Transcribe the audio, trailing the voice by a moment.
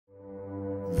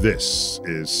This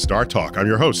is StarTalk. I'm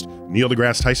your host, Neil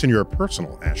deGrasse Tyson, your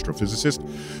personal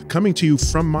astrophysicist, coming to you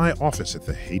from my office at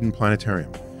the Hayden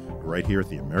Planetarium, right here at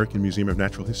the American Museum of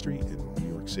Natural History in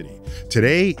New York City.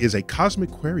 Today is a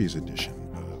Cosmic Queries edition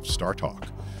of StarTalk,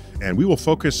 and we will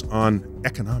focus on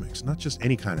economics, not just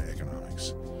any kind of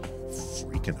economics,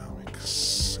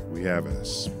 Freakonomics. We have a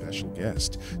special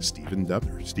guest, Stephen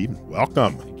Dubner. Stephen,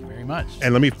 welcome. Thank you very much.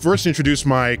 And let me first introduce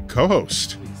my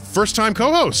co-host. First-time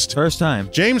co-host. First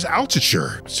time. James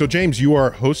Altucher. So, James, you are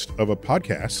host of a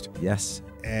podcast. Yes.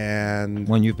 And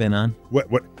One you've been on.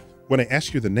 When I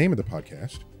asked you the name of the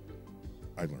podcast,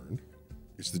 I learned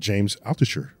it's the James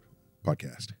Altucher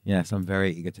Podcast. Yes, I'm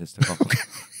very egotistical.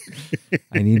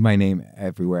 I need my name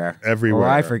everywhere. Everywhere. Or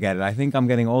I forget it. I think I'm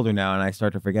getting older now and I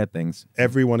start to forget things.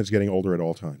 Everyone is getting older at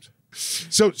all times.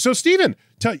 So Stephen,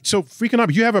 so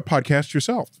Freakonomics, you have a podcast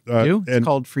yourself. I do. It's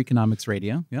called Freakonomics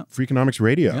Radio. Yeah. Freakonomics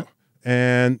Radio. Yep.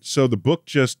 And so the book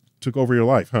just took over your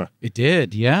life, huh? It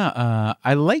did. Yeah.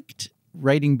 I liked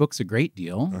writing books a great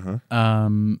deal.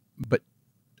 But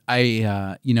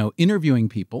I, interviewing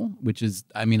people, which is,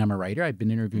 I'm a writer. I've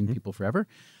been interviewing people forever.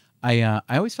 I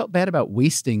always felt bad about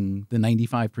wasting the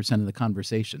 95% of the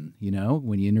conversation. You know,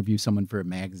 when you interview someone for a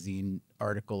magazine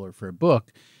article or for a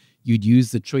book, you'd use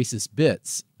the choicest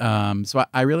bits. So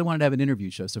I really wanted to have an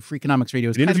interview show. So Freakonomics Radio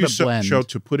is kind of a blend. Show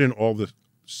to put in all the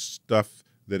stuff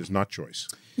that is not choice.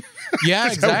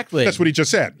 Yeah, exactly. That's what he just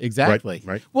said. Exactly.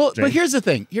 Right? Well, James? but here's the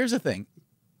thing.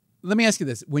 Let me ask you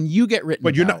this. When you get written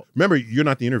But you're about, not, remember, you're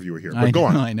not the interviewer here. But I go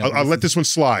on. know, I know. I'll let this one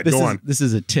slide. Go on. This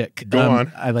is a tick. Go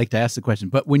on. I like to ask the question.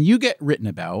 But when you get written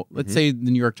about, let's say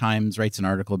the New York Times writes an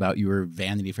article about you or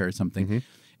Vanity Fair or something,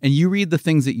 and you read the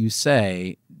things that you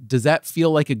say, does that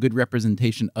feel like a good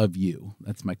representation of you?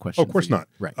 That's my question. Oh, of course not.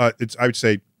 Right. I would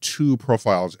say 2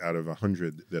 profiles out of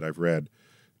 100 that I've read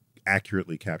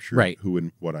accurately capture who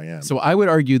and what I am. So I would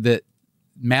argue that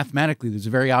mathematically, there's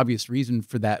a very obvious reason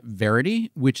for that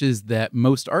verity, which is that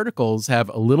most articles have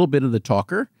a little bit of the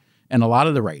talker and a lot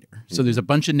of the writer. So there's a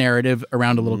bunch of narrative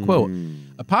around a little quote.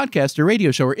 A podcast or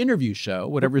radio show or interview show,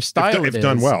 whatever style it is,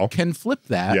 done well, can flip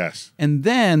that. Yes. And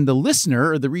then the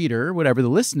listener or the reader, whatever the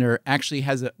listener, actually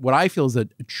has what I feel is a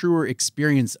truer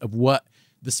experience of what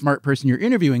the smart person you're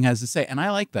interviewing has to say. And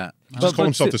I like that. Just call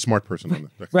himself the smart person on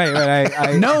the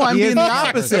Right. No, I'm being the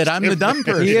opposite. I'm the dumb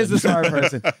person. He is the smart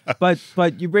person.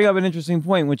 But you bring up an interesting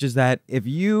point, which is that if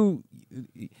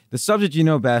the subject you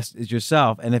know best is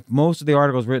yourself, and if most of the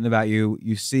articles written about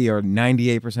you see are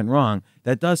 98% wrong,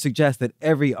 that does suggest that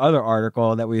every other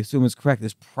article that we assume is correct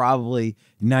is probably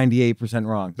 98%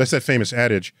 wrong. That's that famous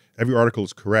adage, every article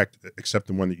is correct except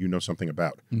the one that you know something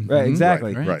about. Right,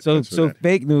 exactly. Right. So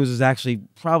fake news is actually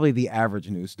probably the average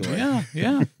news story.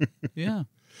 Yeah.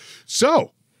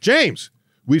 So, James,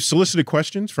 we've solicited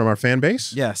questions from our fan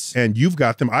base. Yes. And you've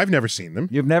got them. I've never seen them.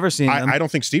 You've never seen them. I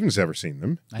don't think Stephen's ever seen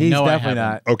them. He's definitely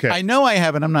not. Okay. I know I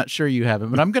haven't. I'm not sure you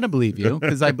haven't, but I'm going to believe you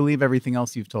because I believe everything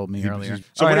else you've told me earlier.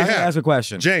 So All what right, do I'm you going to have? ask a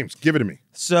question. James, give it to me.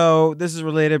 So this is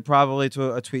related probably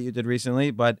to a tweet you did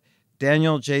recently, but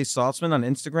Daniel J. Saltzman on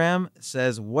Instagram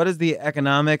says, what is the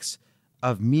economics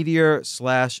of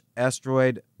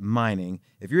meteor/asteroid mining?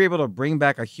 If you're able to bring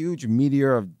back a huge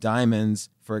meteor of diamonds,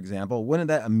 for example, wouldn't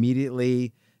that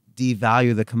immediately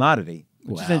devalue the commodity?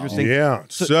 Which is interesting. Yeah.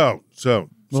 So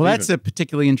Well, that's a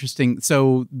particularly interesting.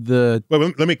 So Well,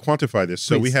 let me quantify this.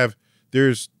 So Please.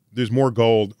 there's more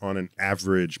gold on an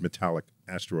average metallic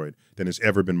asteroid than has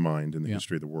ever been mined in the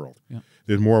history of the world. Yeah.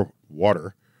 There's more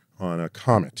water on a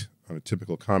comet, on a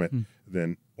typical comet,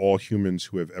 than all humans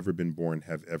who have ever been born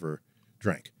have ever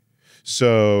drank.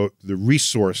 So the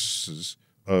resources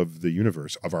of the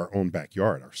universe, of our own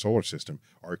backyard, our solar system,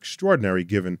 are extraordinary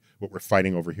given what we're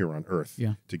fighting over here on Earth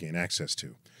to gain access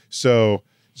to. So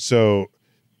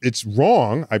it's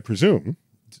wrong, I presume,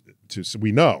 so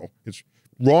we know, it's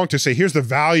wrong to say, here's the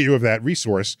value of that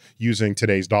resource using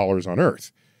today's dollars on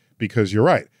Earth. Because you're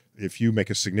right, if you make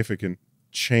a significant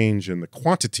change in the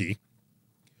quantity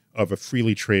of a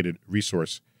freely traded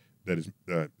resource that is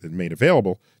made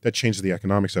available, that changes the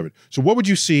economics of it. So what would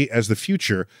you see as the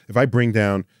future if I bring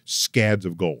down scads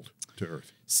of gold to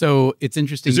Earth? So it's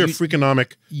interesting. Is there a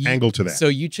Freakonomic angle to that? So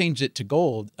you changed it to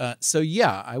gold. So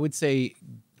yeah, I would say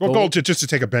gold just to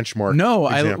take a benchmark. No,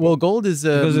 example. gold is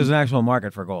because there's an actual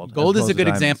market for gold. Gold is a good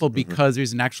example because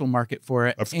there's an actual market for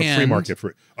it. A free market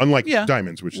for it. Unlike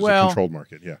diamonds, which is a controlled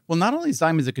market. Yeah. Well, not only is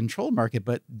diamonds a controlled market,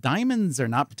 but diamonds are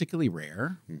not particularly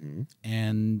rare.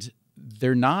 And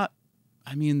they're not,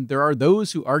 there are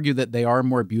those who argue that they are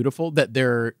more beautiful, that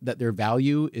their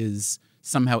value is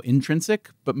somehow intrinsic,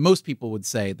 but most people would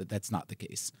say that that's not the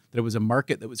case, that it was a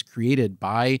market that was created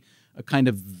by a kind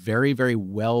of very, very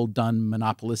well done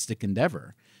monopolistic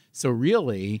endeavor. So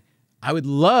really, I would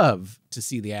love to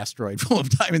see the asteroid full of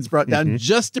diamonds brought down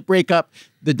just to break up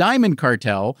the diamond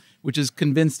cartel, which has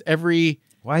convinced every...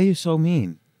 Why are you so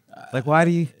mean? Like, why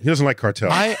do you... He doesn't like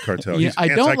cartel. He's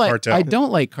anti-cartel. I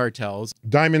don't like cartels.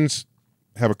 Diamonds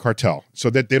have a cartel, so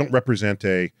that they don't represent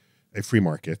a free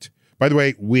market. By the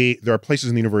way, there are places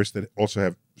in the universe that also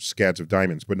have scads of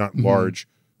diamonds, but not large,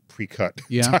 pre-cut.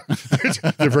 Yeah.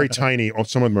 They're very tiny.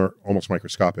 Some of them are almost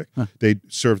microscopic. They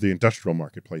serve the industrial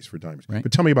marketplace for diamonds. Right.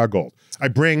 But tell me about gold. I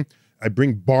bring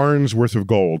barns worth of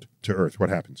gold to Earth. What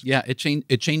happens? Yeah, it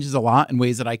changes a lot in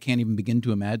ways that I can't even begin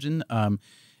to imagine.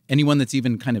 Anyone that's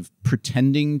even kind of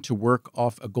pretending to work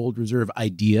off a gold reserve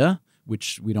idea,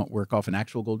 which we don't work off an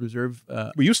actual gold reserve.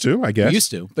 We used to, I guess. We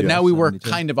used to, but now we work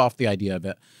kind of off the idea of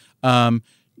it.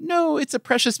 No, it's a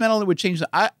precious metal that would change the.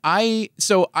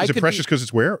 Is it precious because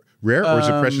it's rare, or is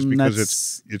it precious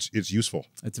because it's useful?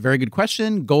 It's a very good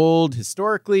question. Gold,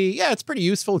 historically, yeah, it's pretty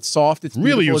useful. It's soft. It's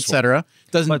really useful, useful, etc.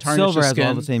 Doesn't tarnish silver the has skin.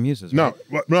 all the same uses. Right?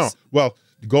 No. Well,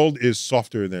 gold is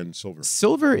softer than silver.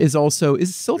 Silver is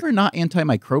silver not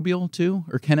antimicrobial too,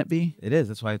 or can it be? It is.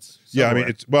 That's why it's silver. Yeah, I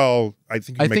mean, I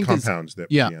think you can make compounds that would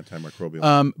be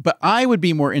antimicrobial. But I would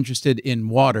be more interested in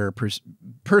water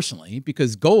personally,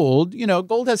 because gold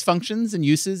has functions and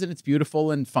uses, and it's beautiful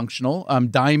and functional.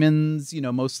 Diamonds,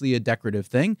 mostly a decorative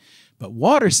thing, but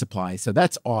water supply, so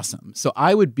that's awesome. So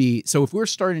if we're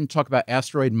starting to talk about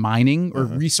asteroid mining or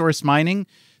resource mining,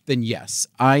 then yes,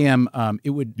 I am.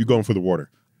 You're going for the water.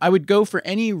 I would go for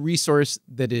any resource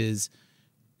that is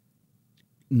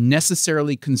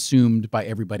necessarily consumed by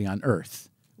everybody on Earth,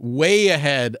 way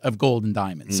ahead of gold and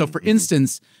diamonds. So, for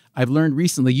instance, I've learned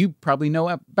recently, you probably know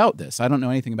about this. I don't know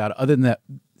anything about it, other than that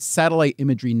satellite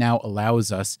imagery now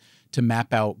allows us to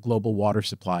map out global water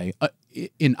supply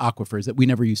in aquifers that we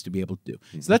never used to be able to do.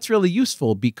 So that's really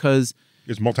useful because...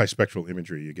 It's multispectral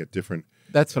imagery. You get different...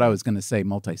 That's what I was going to say,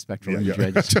 multispectral imagery.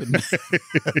 I just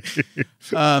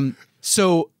didn't.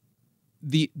 So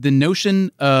the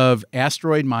notion of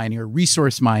asteroid mining or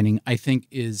resource mining, I think,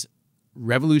 is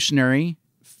revolutionary,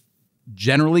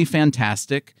 generally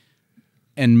fantastic,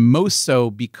 and most so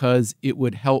because it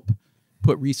would help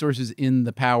put resources in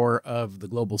the power of the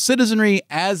global citizenry,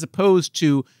 as opposed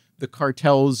to the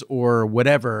cartels or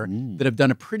whatever that have done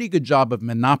a pretty good job of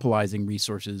monopolizing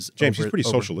resources. James, he's pretty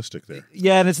socialistic there.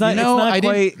 Yeah, and it's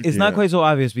not quite so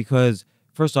obvious because,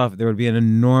 first off, there would be an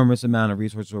enormous amount of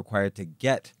resources required to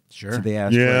get to the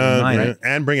asteroid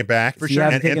and bring it back and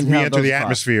re-enter the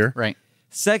atmosphere. Right.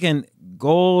 Second,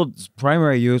 gold's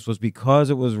primary use was because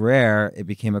it was rare, it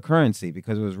became a currency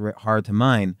because it was hard to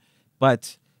mine.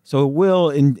 But so it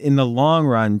will, in the long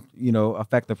run,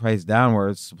 affect the price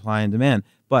downwards, supply and demand.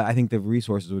 But I think the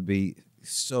resources would be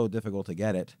so difficult to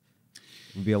get it.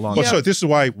 It would be a long time. So this is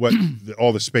why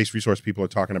all the space resource people are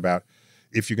talking about,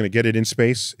 if you're going to get it in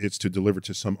space, it's to deliver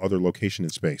to some other location in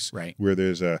space, right, where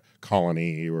there's a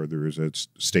colony or there's a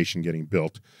station getting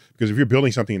built. Because if you're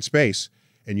building something in space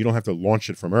and you don't have to launch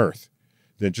it from Earth,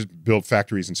 then just build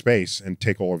factories in space and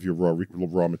take all of your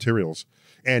raw materials,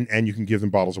 and you can give them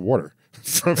bottles of water.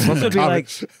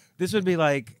 This would be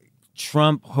like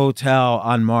Trump Hotel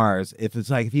on Mars. If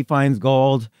he finds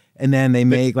gold and then they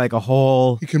make like a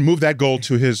whole... He can move that gold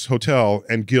to his hotel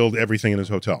and gild everything in his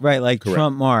hotel. Right, like correct.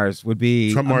 Trump Mars would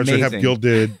be Trump Mars amazing. would have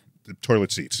gilded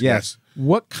toilet seats. Yes.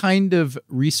 What kind of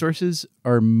resources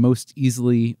are most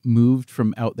easily moved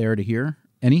from out there to here?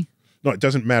 Any? No, it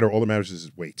doesn't matter. All that matters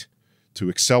is weight. To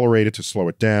accelerate it, to slow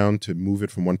it down, to move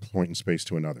it from one point in space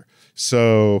to another.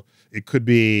 So it could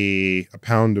be a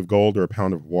pound of gold or a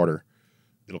pound of water.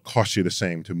 It'll cost you the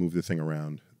same to move the thing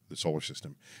around the solar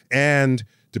system. And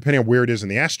depending on where it is in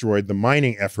the asteroid, the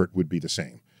mining effort would be the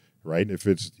same, right? If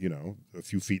it's, a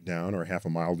few feet down or half a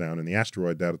mile down in the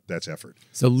asteroid, that's effort.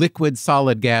 So liquid,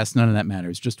 solid, gas, none of that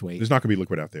matters, just weight. There's not going to be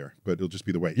liquid out there, but it'll just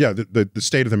be the weight. Yeah, the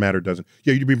state of the matter doesn't.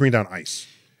 Yeah, you'd be bringing down ice.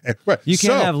 You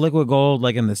can't have liquid gold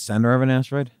like in the center of an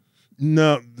asteroid?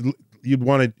 No, you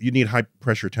need high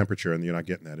pressure temperature, and you're not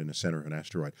getting that in the center of an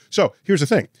asteroid. So here's the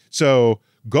thing. So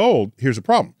gold, here's the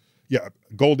problem. Yeah,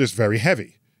 gold is very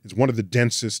heavy. It's one of the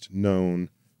densest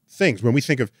known things. When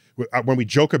we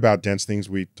joke about dense things,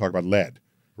 we talk about lead,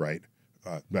 right?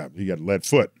 You got a lead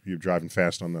foot. You're driving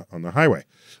fast on the highway.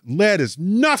 Lead is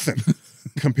nothing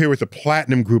compared with the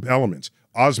platinum group elements: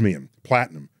 osmium,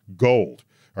 platinum, gold.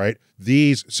 Right?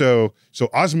 So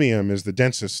osmium is the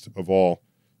densest of all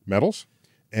metals.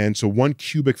 And so 1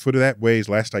 cubic foot of that weighs,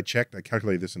 last I checked, I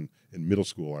calculated this in middle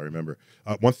school, I remember,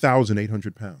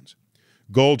 1,800 pounds.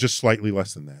 Gold, just slightly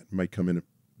less than that. It might come in at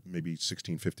maybe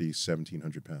 1,650,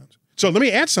 1,700 pounds. So let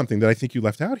me add something that I think you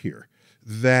left out here,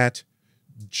 that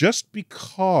just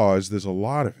because there's a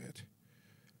lot of it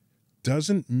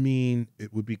doesn't mean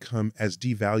it would become as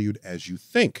devalued as you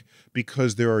think,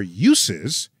 because there are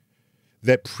uses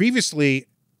that previously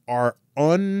are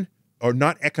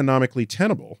not economically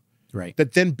tenable, Right.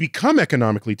 that then become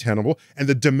economically tenable, and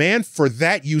the demand for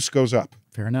that use goes up.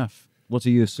 Fair enough. What's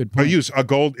a use? Good point.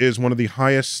 Gold is one of the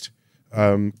highest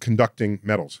conducting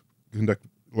metals, conduct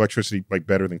electricity like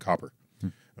better than copper.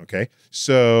 Okay,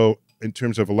 so in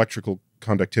terms of electrical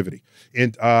conductivity,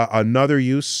 and another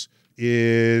use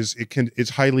is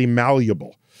it's highly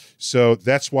malleable. So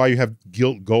that's why you have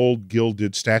gold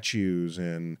gilded statues,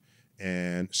 and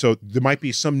so there might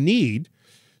be some need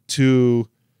to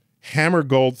hammer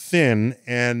gold thin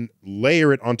and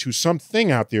layer it onto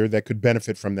something out there that could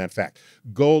benefit from that fact.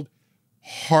 Gold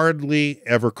hardly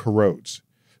ever corrodes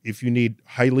if you need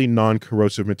highly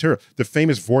non-corrosive material. The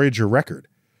famous Voyager record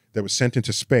that was sent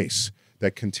into space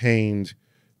that contained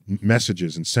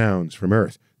messages and sounds from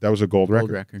Earth, that was a gold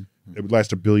record. It would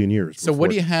last 1 billion years. So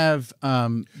what do you have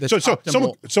that's so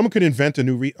optimal? someone could invent a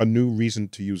new reason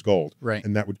to use gold, Right.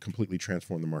 and that would completely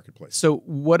transform the marketplace. So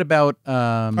what about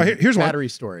here's one. battery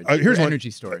storage, Here's one.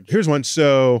 energy storage? Here's one.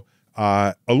 So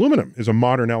aluminum is a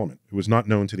modern element. It was not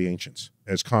known to the ancients.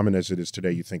 As common as it is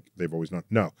today, you think they've always known.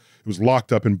 No, it was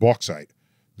locked up in bauxite,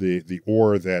 the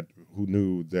ore who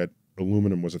knew that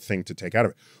aluminum was a thing to take out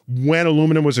of it. When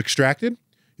aluminum was extracted,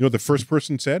 you know what the first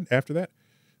person said after that?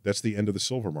 That's the end of the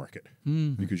silver market,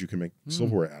 because you can make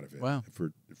silverware out of it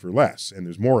for less, and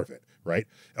there's more of it, right?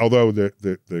 Although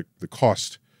the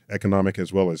cost, economic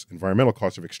as well as environmental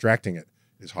cost of extracting it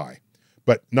is high,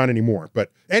 but not anymore.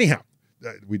 But anyhow,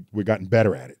 we've gotten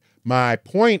better at it. My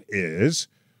point is,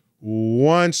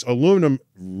 once aluminum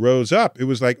rose up, it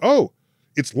was like, oh,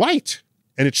 it's light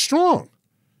and it's strong.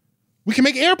 We can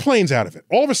make airplanes out of it.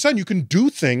 All of a sudden, you can do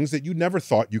things that you never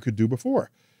thought you could do before.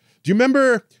 Do you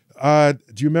remember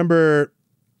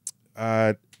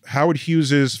Howard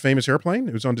Hughes's famous airplane?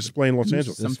 It was on display in Los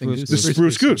Angeles. The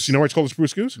Spruce Goose. You know why it's called the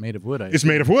Spruce Goose? Made of wood. It's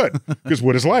made of wood because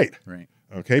wood is light. Right.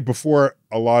 Okay, before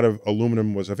a lot of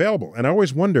aluminum was available. And I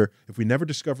always wonder, if we never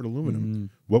discovered aluminum,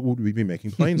 what would we be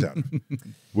making planes out of?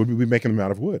 Would we be making them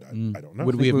out of wood? I don't know.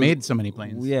 Would we have made so many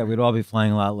planes? Yeah, we'd all be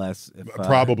flying a lot less. If,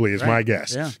 Probably is my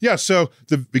guess. Yeah, so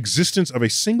the existence of a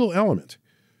single element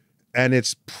and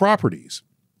its properties,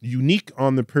 unique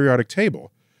on the periodic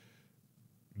table,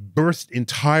 birthed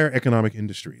entire economic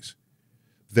industries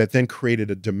that then created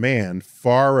a demand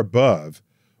far above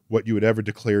what you would ever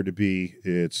declare to be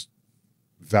its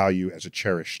value as a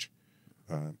cherished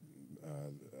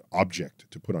object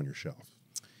to put on your shelf.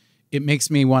 It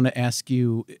makes me want to ask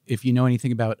you if you know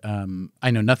anything about. I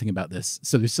know nothing about this.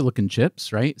 So there's silicon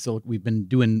chips, right? So we've been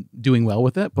doing well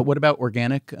with it. But what about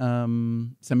organic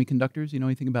semiconductors? You know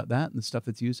anything about that and the stuff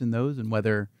that's used in those, and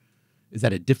whether is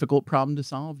that a difficult problem to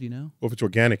solve? Do you know? Well, if it's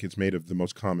organic, it's made of the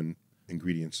most common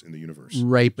ingredients in the universe.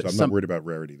 Right, but so I'm not worried about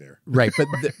rarity there. Right,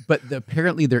 but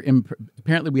apparently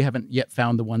apparently we haven't yet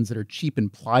found the ones that are cheap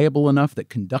and pliable enough that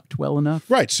conduct well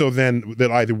enough. Right. So then that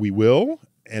either we will,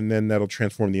 and then that'll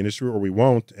transform the industry, or we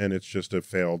won't, and it's just a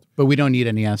failed. But we don't need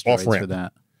any asteroids off-ramp for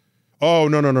that. Oh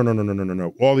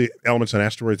no. All the elements on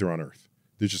asteroids are on Earth.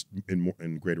 They're just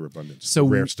in greater abundance. So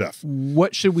rare stuff.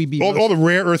 What should we be? All the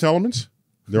rare Earth elements,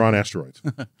 they're on asteroids.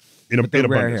 in rare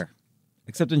abundance. Here,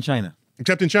 except in China.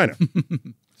 Except in China. Sure.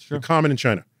 They're common in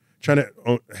China. China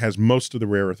has most of the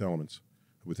rare earth elements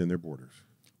within their borders.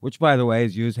 Which, by the way,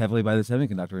 is used heavily by the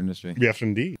semiconductor industry. Yes,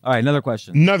 indeed. All right, another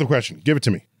question. Another question. Give it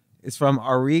to me. It's from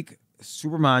Arik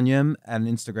Subramaniam on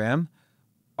Instagram.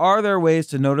 Are there ways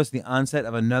to notice the onset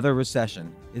of another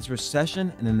recession? Is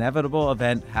recession an inevitable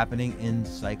event happening in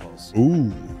cycles?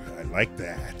 Ooh, I like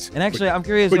that. And actually, I'm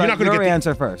curious about your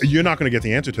answer first. You're not going to get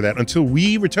the answer to that until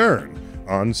we return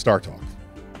on StarTalk.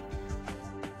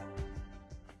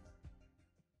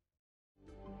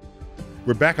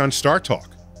 We're back on StarTalk.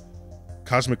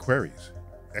 Cosmic Queries,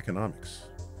 economics.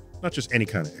 Not just any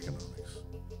kind of economics.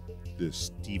 The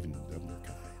Stephen Dubner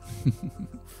kind.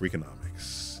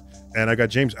 Freakonomics. And I got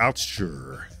James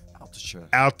Altucher.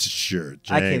 James.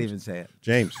 I can't even say it.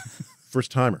 James, first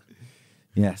timer.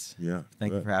 Yes. Yeah.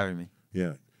 Thank you for having me.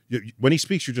 Yeah. When he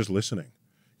speaks, you're just listening.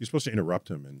 You're supposed to interrupt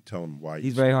him and tell him why.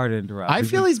 He's very hard to interrupt. I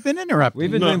feel he's been interrupted.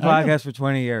 We've been doing podcasts for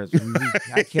 20 years.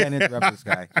 I can't interrupt this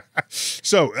guy.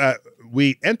 So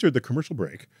we entered the commercial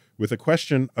break with a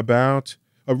question about.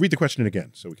 Read the question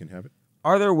again so we can have it.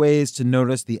 Are there ways to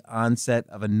notice the onset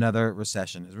of another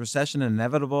recession? Is recession an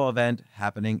inevitable event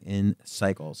happening in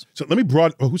cycles? So let me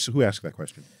who asked that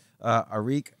question?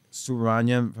 Arik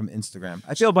Subramaniam from Instagram.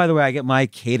 I feel, by the way, I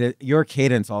get your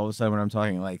cadence all of a sudden when I'm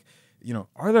talking. Like,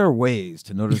 are there ways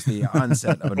to notice the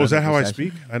onset of another is that how I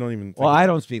recession? speak? I don't even. Well, I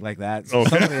don't speak like that. So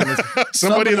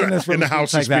Somebody in this room the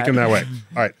house is speaks like speaking that way.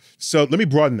 All right. So let me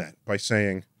broaden that by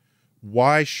saying,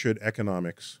 why should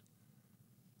economics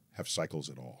have cycles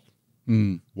at all?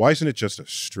 Why isn't it just a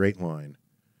straight line?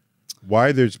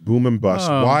 Why there's boom and bust?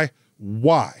 Why?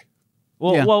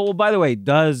 Well, by the way,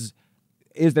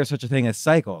 is there such a thing as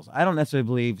cycles? I don't necessarily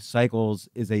believe cycles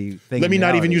is a thing. Let me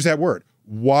not even use that word.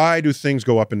 Why do things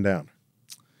go up and down?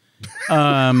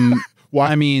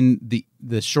 Why? I mean,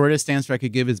 the shortest answer I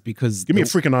could give is because Give me a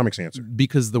Freakonomics answer.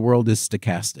 Because the world is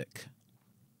stochastic.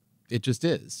 It just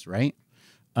is, right?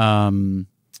 And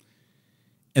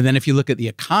then if you look at the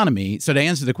economy, so to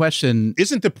answer the question,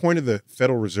 isn't the point of the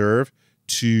Federal Reserve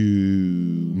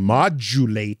to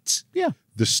modulate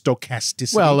the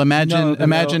stochasticity? Well,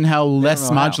 imagine how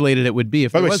less modulated it would be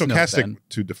if By there the way, was no stochastic, Fed.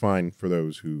 to define for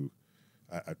those who,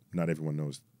 not everyone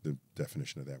knows the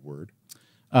definition of that word.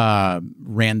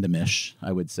 Randomish,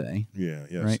 I would say. Yeah,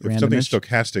 yes. Right? If something's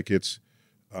stochastic,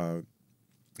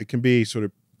 it can be sort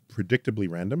of predictably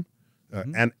random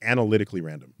and analytically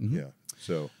random. Yeah,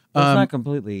 so. Well, it's not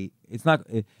completely. It's not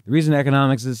the reason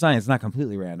economics is a science. It's not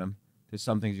completely random. There's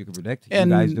some things you can predict. You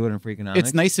guys do it in Freakonomics.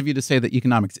 It's nice of you to say that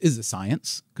economics is a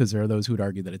science, because there are those who would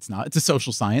argue that it's not. It's a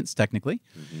social science, technically.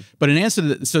 But in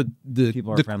answer to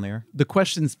people are friendlier. The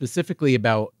question specifically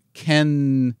about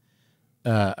can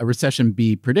a recession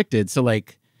be predicted? So,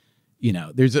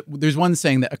 there's one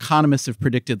saying that economists have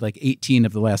predicted 18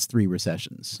 of the last 3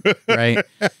 recessions, right?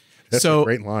 That's a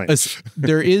great line.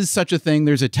 There is such a thing.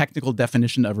 There's a technical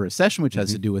definition of a recession, which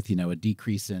has to do with, a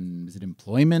decrease in, is it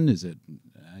employment? Is it,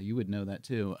 you would know that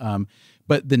too.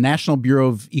 But the National Bureau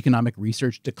of Economic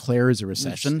Research declares a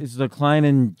recession. It's a decline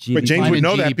in GDP. But James would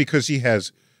know that because he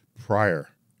has prior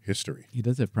history. He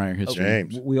does have prior history.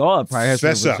 James. We all have prior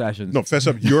history of Fess up. recessions. No, fess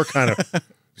up. You're kind of...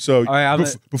 So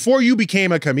before you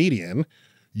became a comedian...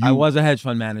 I was a hedge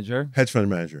fund manager. Hedge fund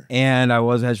manager. And I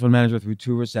was a hedge fund manager through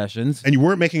 2 recessions. And you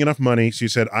weren't making enough money, so you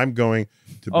said, I'm going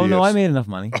to be I made enough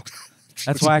money.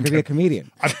 That's why I could be a comedian.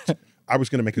 I was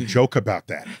going to make a joke about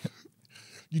that.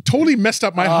 You totally messed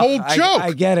up my whole joke.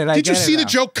 I get it. Did you see the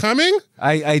joke coming?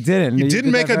 I didn't. You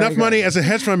didn't make enough money as a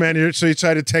hedge fund manager, so you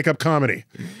decided to take up comedy.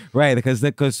 Right,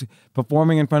 because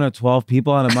performing in front of 12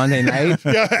 people on a Monday night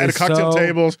at a cocktail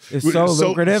tables is so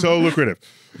lucrative. So lucrative.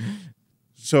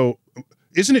 So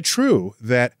isn't it true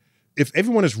that if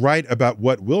everyone is right about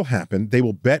what will happen, they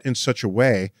will bet in such a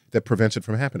way that prevents it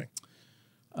from happening?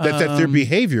 That their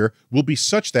behavior will be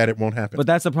such that it won't happen. But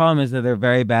that's the problem, is that they're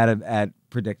very bad at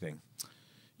predicting.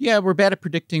 Yeah, we're bad at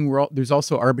predicting. There's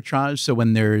also arbitrage. So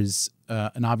when there's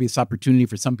an obvious opportunity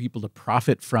for some people to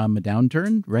profit from a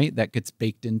downturn, right, that gets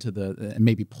baked into and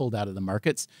maybe pulled out of the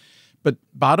markets. But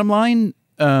bottom line,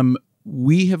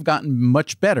 we have gotten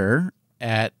much better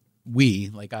at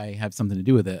I have something to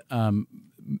do with it.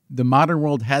 The modern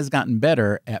world has gotten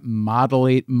better at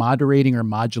moderating or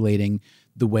modulating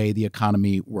the way the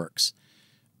economy works.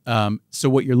 So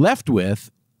what you're left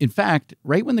with, in fact,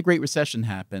 right when the Great Recession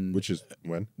happened, which is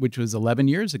when? Which was 11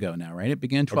 years ago now, right? It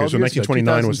began 12 years ago. So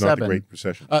 1929 was not the Great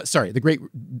Recession. Sorry, the Great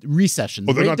Recession.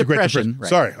 Oh, not the Great Depression. Right.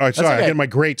 Sorry. All right, sorry. Okay. I get my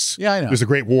greats. Yeah, I know. There's the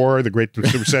Great War, the Great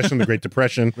Recession, the Great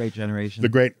Depression. Great Generation. The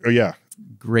Great,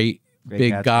 Great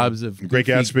big Gatsby. gobs of Great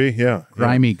Gatsby,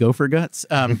 grimy gopher guts.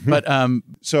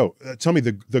 So tell me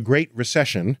the Great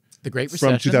Recession. The Great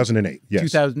Recession from 2008.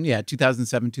 Yes.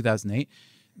 2007, 2008.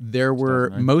 There were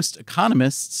most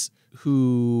economists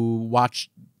who watched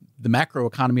the macro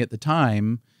economy at the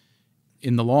time.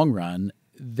 In the long run,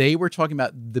 they were talking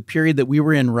about the period that we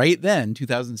were in right then,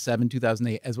 2007,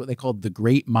 2008, as what they called the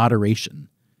Great Moderation.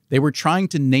 They were trying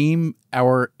to name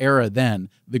our era then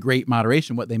the Great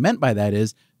Moderation. What they meant by that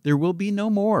is there will be no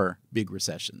more big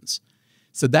recessions.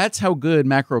 So that's how good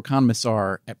macroeconomists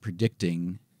are at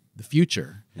predicting the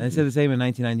future. And they said the same in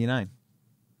 1999.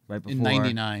 Right before. In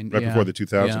 99. Right before the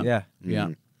 2000. Yeah. Yeah.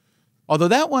 Although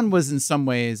that one was in some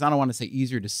ways, I don't want to say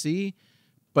easier to see,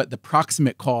 but the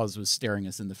proximate cause was staring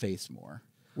us in the face more.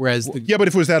 Whereas but if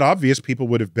it was that obvious, people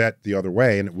would have bet the other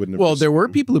way, and it wouldn't have. Well, there were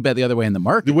people who bet the other way in the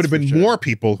market. There would have been more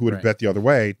people who would have bet the other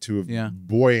way to have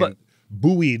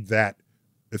buoyed that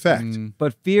effect.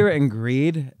 But fear and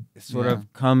greed sort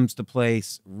of comes to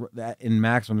place in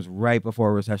maximums right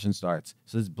before a recession starts.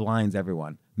 So this blinds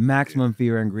everyone. Maximum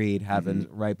fear and greed happens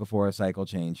right before a cycle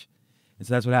change. And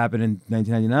so that's what happened in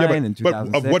 1999 and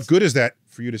 2006. But of what good is that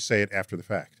for you to say it after the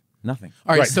fact? Nothing.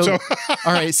 All right.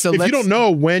 So if you don't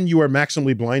know when you are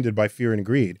maximally blinded by fear and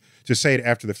greed, To say it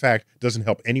after the fact doesn't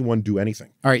help anyone do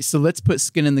anything. All right, so let's put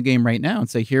skin in the game right now and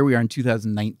say here we are in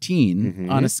 2019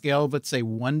 on a scale of, let's say,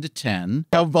 1 to 10.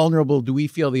 How vulnerable do we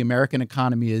feel the American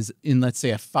economy is in, let's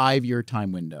say, a 5-year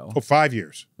time window? Oh, 5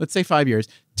 years. Let's say 5 years.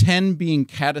 10 being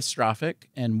catastrophic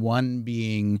and 1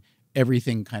 being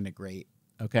everything kind of great.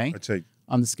 Okay? I'd say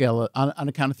on the scale, on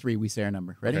a count of 3, we say our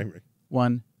number. Ready? Okay.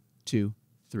 1, 2,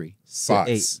 3. 5.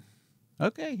 8.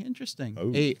 Okay, interesting.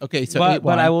 Oh. 8. Okay, so but 8.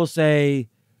 Why? I will say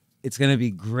it's going to be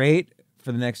great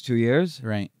for the next 2 years,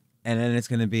 Right. and then it's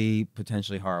going to be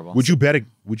potentially horrible. Would you bet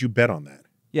on that?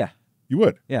 Yeah. You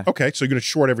would? Yeah. Okay, so you're going to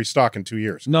short every stock in 2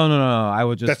 years. No. I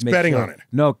would just. That's make betting sure. on it.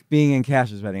 No, being in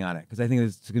cash is betting on it because I think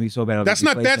it's going to be so bad. That's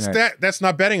not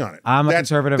betting on it. I'm a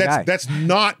conservative guy. That's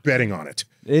not betting on it.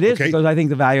 It is Okay? because I think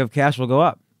the value of cash will go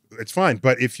up. It's fine,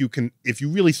 but if you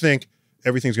really think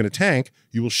everything's going to tank,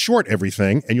 you will short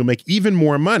everything and you'll make even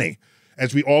more money,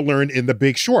 as we all learned in The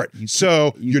Big Short.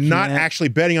 You're not actually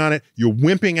betting on it. You're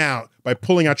wimping out by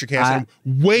pulling out your cash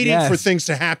and waiting for things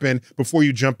to happen before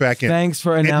you jump back in. Thanks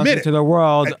for announcing to the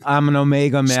world I'm an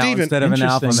omega male instead of an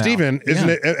alpha male. Stephen,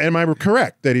 am I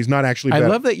correct that he's not actually betting? I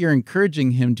love that you're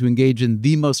encouraging him to engage in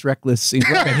the most reckless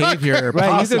behavior Right,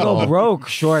 possible. you could go broke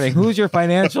shorting. Who's your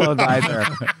financial advisor?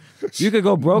 You could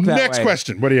go broke that way. Next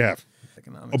question. What do you have?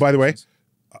 Economics. Oh, by the way,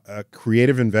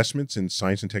 creative investments in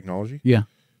science and technology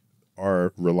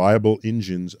are reliable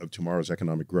engines of tomorrow's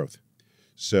economic growth.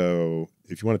 So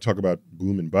if you want to talk about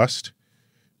boom and bust,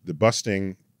 the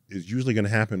busting is usually going to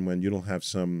happen when you don't have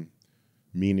some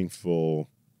meaningful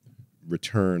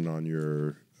return on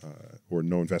your or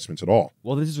no investments at all.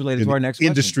 Well, this is related in to our next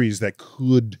question. industries that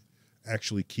could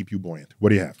actually keep you buoyant. What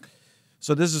do you have?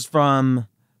 So this is from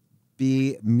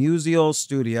the Musial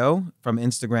Studio from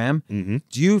Instagram.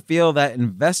 Do you feel that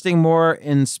investing more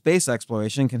in space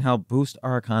exploration can help boost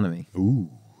our economy? Ooh.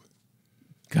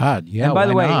 God, yeah. And by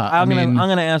the way, not? I'm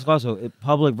gonna ask also,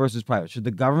 public versus private. Should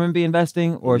the government be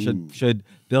investing, or should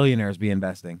billionaires be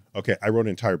investing? Okay, I wrote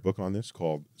an entire book on this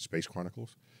called Space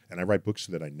Chronicles, and I write books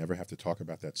so that I never have to talk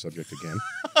about that subject again.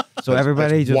 So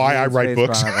everybody just why I read write Space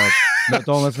books. Chronicles. No,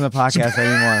 don't listen to the podcast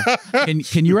anymore.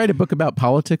 Can you write a book about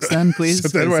politics then, please?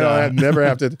 So that way I never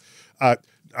have to.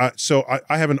 So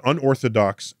I have an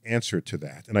unorthodox answer to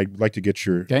that, and I'd like to get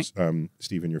your,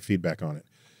 Stephen, your feedback on it.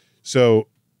 So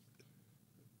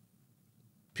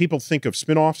people think of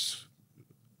spinoffs.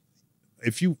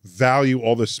 If you value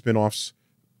all the spinoffs,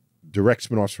 direct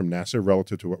spinoffs from NASA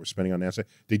relative to what we're spending on NASA,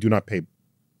 they do not pay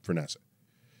for NASA.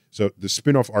 So the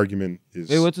spinoff argument is...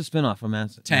 Wait, what's a spinoff from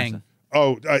NASA? Tang.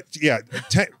 Oh, yeah.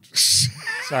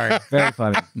 Sorry. Very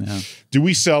funny. No. Do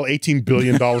we sell $18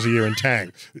 billion a year in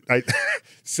Tang?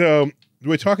 So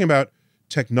we're talking about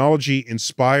technology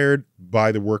inspired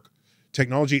by the work,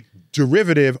 technology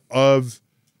derivative of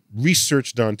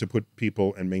research done to put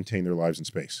people and maintain their lives in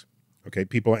space. Okay,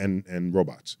 people and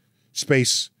robots,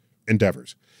 space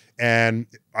endeavors. And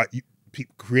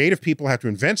creative people have to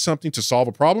invent something to solve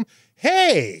a problem.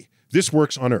 Hey, this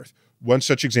works on Earth. One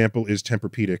such example is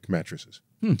Tempur-Pedic mattresses,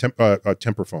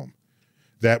 Tempur foam,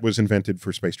 that was invented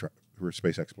for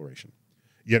space exploration.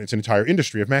 Yet it's an entire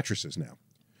industry of mattresses now.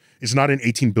 It's not an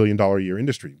 $18 billion a year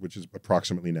industry, which is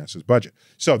approximately NASA's budget.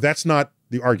 So that's not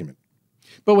the argument.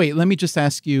 But wait, let me just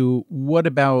ask you, what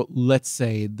about, let's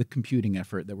say, the computing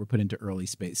effort that were put into early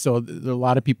space? So there are a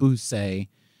lot of people who say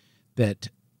that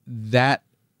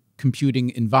computing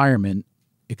environment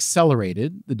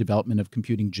accelerated the development of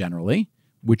computing generally,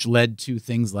 which led to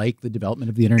things like the development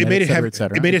of the internet, et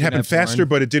cetera. It made it happen faster,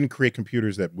 but it didn't create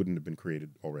computers that wouldn't have been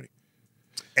created already.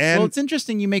 And well, it's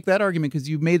interesting you make that argument because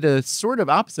you made a sort of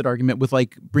opposite argument with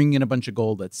like bringing in a bunch of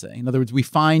gold, let's say. In other words, we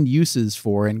find uses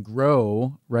for and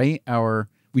grow, right?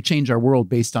 We change our world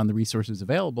based on the resources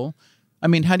available. I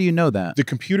mean, how do you know that? The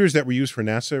computers that were used for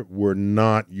NASA were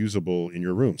not usable in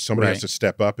your room. Somebody has to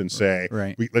step up and say,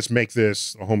 let's make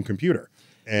this a home computer.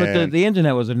 And but the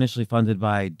internet was initially funded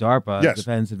by DARPA,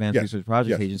 Defense Advanced Research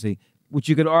Projects Agency, which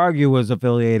you could argue was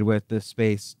affiliated with the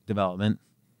space development.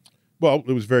 Well,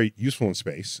 it was very useful in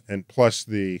space, and plus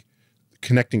the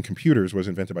connecting computers was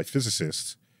invented by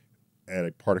physicists at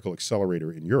a particle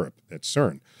accelerator in Europe at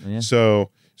CERN. Yeah. So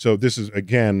this is,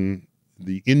 again,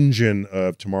 the engine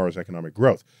of tomorrow's economic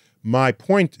growth. My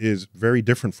point is very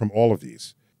different from all of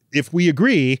these. If we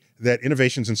agree that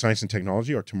innovations in science and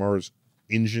technology are tomorrow's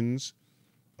engines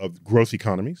of growth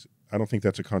economies, I don't think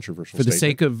that's a controversial statement. For the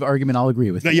sake of argument, I'll agree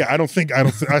with you. Yeah, I don't think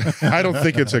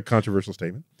it's a controversial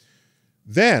statement.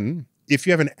 Then, if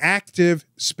you have an active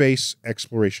space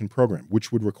exploration program,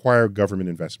 which would require government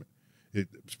investment,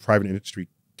 private industry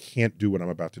can't do what I'm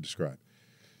about to describe.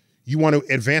 You want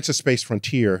to advance a space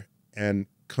frontier, and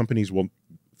companies will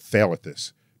fail at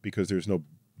this because there's no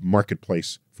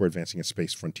marketplace for advancing a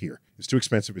space frontier. It's too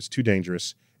expensive, it's too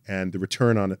dangerous, and the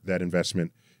return on that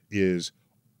investment is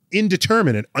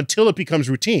indeterminate until it becomes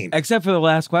routine. Except for the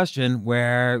last question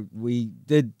where we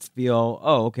did feel,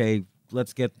 oh, okay,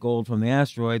 let's get gold from the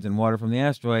asteroids and water from the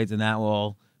asteroids, and that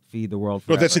will feed the world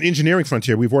forever. No, that's an engineering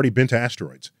frontier. We've already been to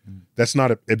asteroids. That's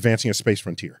not advancing a space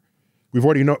frontier. We've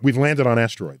landed on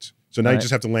asteroids. So now you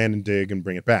just have to land and dig and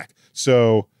bring it back.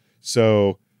 So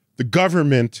the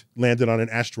government landed on an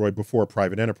asteroid before a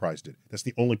private enterprise did. That's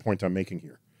the only point I'm making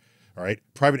here. All right?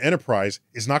 Private enterprise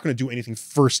is not going to do anything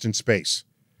first in space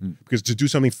because to do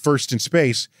something first in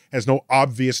space has no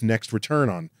obvious next return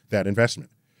on that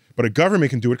investment. But a government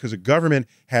can do it because a government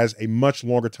has a much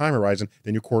longer time horizon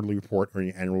than your quarterly report or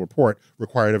your annual report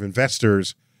required of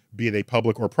investors, be they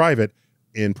public or private,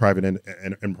 in private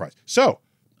enterprise. So,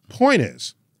 point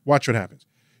is, watch what happens.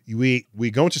 We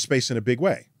go into space in a big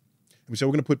way. And we say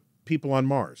we're going to put people on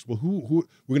Mars. Well, who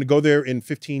we're going to go there in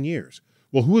 15 years.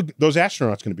 Well, who are those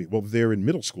astronauts going to be? Well, they're in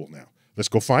middle school now. Let's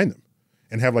go find them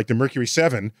and have like the Mercury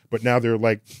 7, but now they're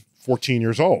like 14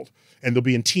 years old. And they'll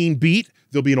be in Teen Beat.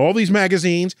 They'll be in all these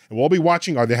magazines, and we'll all be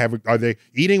watching. Are they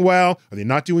eating well? Are they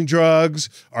not doing drugs?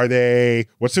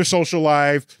 What's their social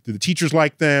life? Do the teachers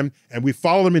like them? And we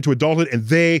follow them into adulthood, and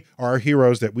they are our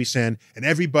heroes that we send. And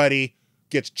everybody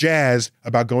gets jazzed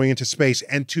about going into space.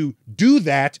 And to do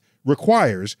that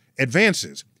requires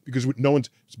advances, because no one's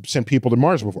sent people to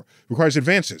Mars before. It requires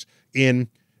advances in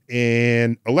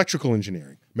electrical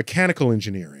engineering, mechanical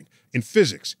engineering, in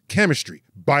physics, chemistry,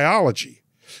 biology.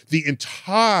 The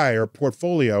entire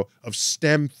portfolio of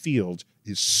STEM fields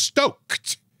is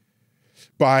stoked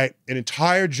by an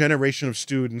entire generation of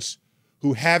students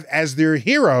who have as their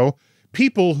hero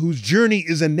people whose journey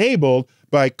is enabled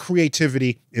by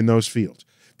creativity in those fields.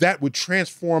 That would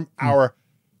transform our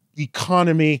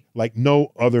economy like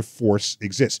no other force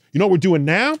exists. You know what we're doing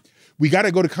now? We got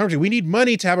to go to country. We need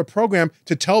money to have a program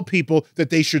to tell people that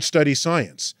they should study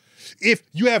science. If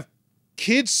you have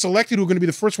kids selected who are going to be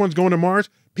the first ones going to Mars,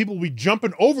 people will be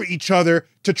jumping over each other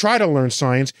to try to learn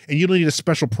science, and you need a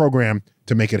special program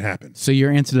to make it happen. So your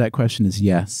answer to that question is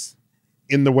yes.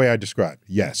 In the way I described,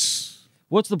 yes.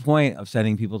 What's the point of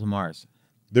sending people to Mars?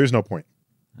 There's no point.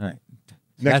 All right.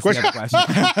 Next question.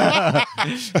 That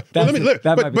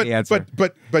might be the answer.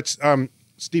 But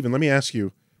Stephen, let me ask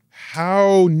you,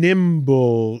 how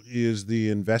nimble is the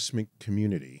investment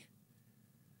community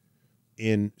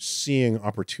in seeing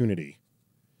opportunity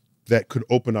that could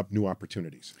open up new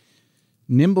opportunities?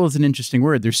 Nimble is an interesting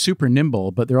word. They're super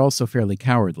nimble, but they're also fairly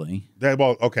cowardly.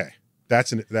 Okay.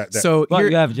 So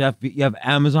you have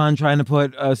Amazon trying to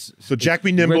put us. So Jack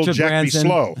be nimble, Richard Jack Branson. be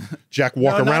slow. Jack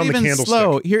walk around the candlestick.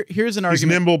 Slow. Here's an argument. He's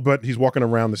nimble, but he's walking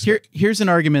around the stick. Here's an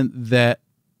argument that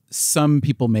some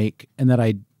people make and that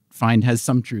I find has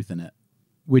some truth in it,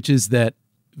 which is that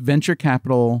venture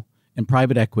capital and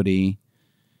private equity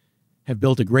have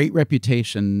built a great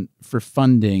reputation for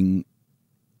funding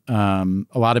a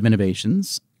lot of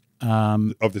innovations.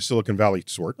 Of the Silicon Valley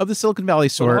sort. Of the Silicon Valley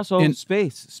sort. But also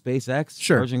SpaceX,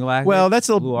 Sure. Virgin Galactic, Well, that's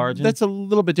a Origin.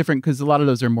 little bit different because a lot of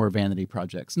those are more vanity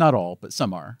projects. Not all, but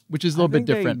some are, which is a little bit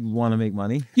different. They want to make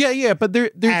money. Yeah, but they're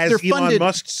As funded. Elon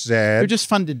Musk said, They're just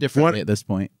funded differently at this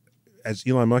point. As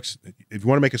Elon Musk, if you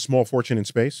want to make a small fortune in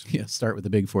space, Yeah, start with a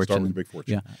big fortune. start with a big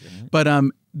fortune. Yeah, but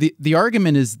the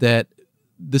argument is that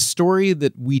the story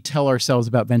that we tell ourselves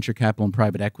about venture capital and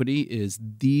private equity is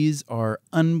these are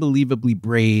unbelievably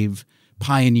brave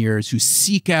pioneers who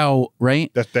seek out,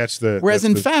 right? Whereas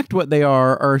in fact, what they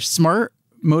are smart,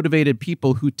 motivated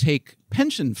people who take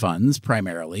pension funds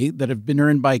primarily that have been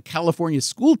earned by California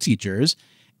school teachers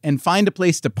and find a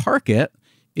place to park it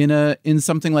in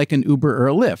something like an Uber or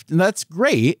a Lyft. And that's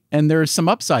great. And there's some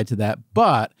upside to that.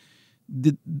 But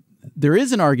there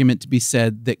is an argument to be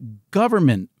said that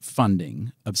government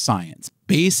funding of science,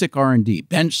 basic R&D,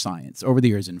 bench science over the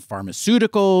years in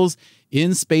pharmaceuticals,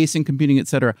 in space and computing, et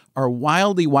cetera, are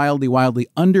wildly, wildly, wildly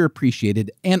underappreciated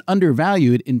and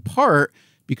undervalued in part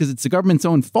because it's the government's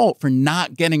own fault for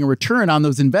not getting a return on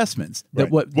those investments. Right.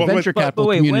 Venture capital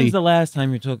community... When's the last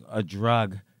time you took a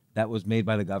drug that was made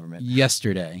by the government?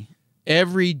 Yesterday.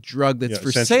 Every drug that's for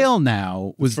essentially. Sale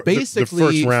now was basically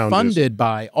first round funded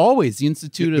by always the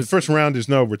Institute of... The first round is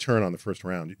no return on the first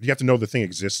round. You have to know the thing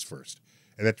exists first.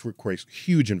 And that requires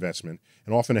huge investment.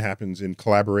 And often it happens in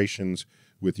collaborations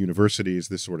with universities,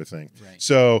 this sort of thing. Right.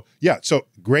 So,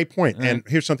 great point. Right. And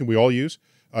here's something we all use,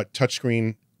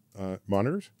 touchscreen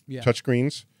monitors,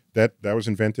 touchscreens. That was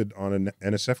invented on an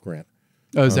NSF grant.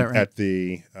 Oh, is that right? At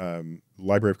the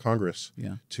Library of Congress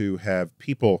to have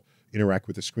people interact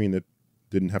with a screen that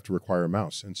didn't have to require a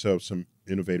mouse. And so some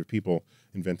innovative people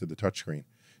invented the touchscreen.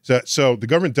 So the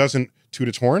government doesn't toot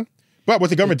its horn, but what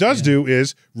the government does do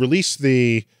is release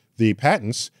the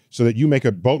patents so that you make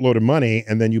a boatload of money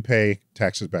and then you pay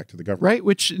taxes back to the government. Right,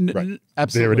 which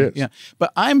absolutely. There it is. Yeah.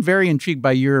 But I'm very intrigued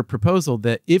by your proposal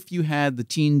that if you had the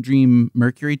Teen Dream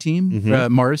Mercury team,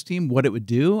 Mars team, what it would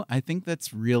do. I think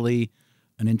that's really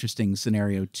an interesting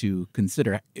scenario to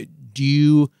consider.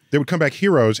 They would come back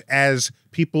heroes, as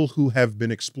people who have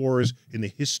been explorers in the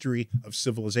history of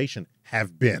civilization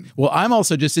have been. Well, I'm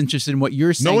also just interested in what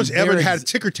you're saying. No one's ever had a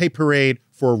ticker tape parade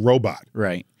for a robot.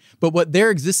 Right. But what their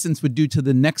existence would do to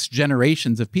the next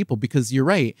generations of people, because you're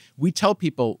right, we tell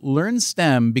people learn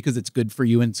STEM because it's good for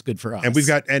you and it's good for us. And we've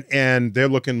got and they're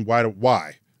looking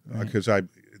why? Because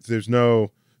there's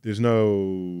no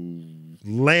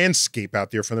landscape out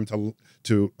there for them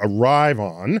to arrive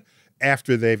on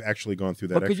after they've actually gone through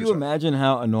that exercise. Could you imagine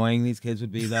how annoying these kids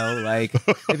would be, though? Like,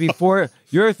 if before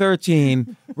you're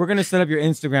 13, we're going to set up your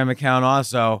Instagram account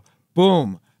also.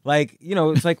 Boom. Like,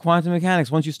 it's like quantum mechanics.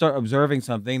 Once you start observing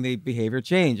something, the behavior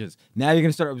changes. Now you're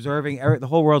going to start observing, the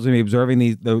whole world's going to be observing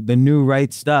the new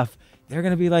right stuff. They're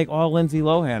going to be like all Lindsay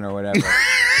Lohan or whatever.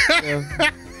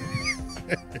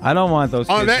 I don't want those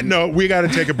kids. On that note, we got to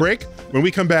take a break. When we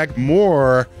come back,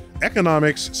 more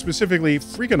economics, specifically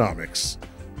Freakonomics,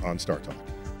 on StarTalk.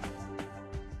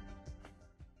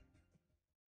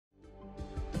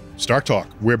 StarTalk,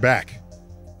 we're back.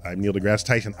 I'm Neil deGrasse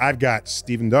Tyson. I've got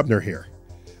Stephen Dubner here.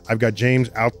 I've got James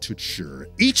Altucher.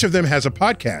 Each of them has a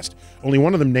podcast. Only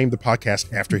one of them named the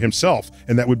podcast after himself,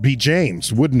 and that would be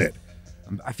James, wouldn't it?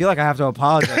 I feel like I have to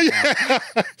apologize now.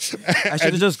 I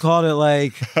should have just called it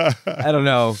like, I don't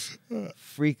know,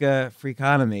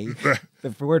 Freakonomy.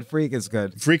 The word freak is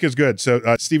good. Freak is good. So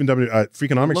Stephen W.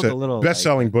 Freakonomics, a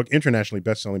best-selling book, internationally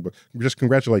best-selling book. Just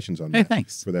congratulations on that. Hey,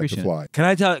 thanks. For that Appreciate to fly.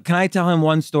 Can I tell him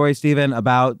one story, Stephen,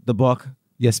 about the book?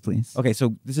 Yes, please. Okay,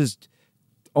 so this is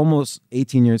almost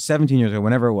 17 years ago,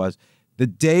 whenever it was. The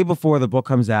day before the book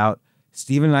comes out,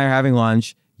 Stephen and I are having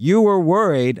lunch. You were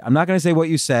worried. I'm not going to say what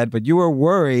you said, but you were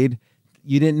worried.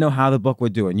 You didn't know how the book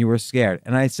would do, and you were scared.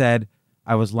 And I said,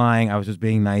 I was lying. I was just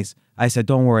being nice. I said,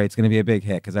 don't worry. It's going to be a big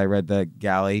hit because I read the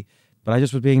galley, but I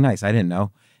just was being nice. I didn't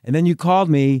know. And then you called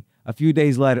me a few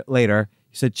days later.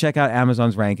 You said, check out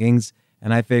Amazon's rankings.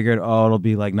 And I figured, it'll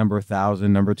be like number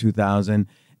 1,000, number 2,000.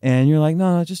 And you're like,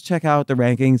 no, just check out the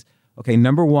rankings. Okay,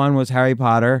 number 1 was Harry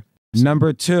Potter.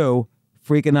 Number 2,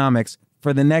 Freakonomics.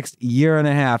 For the next year and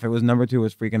a half, it was number 2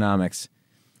 was Freakonomics.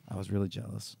 I was really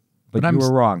jealous. But you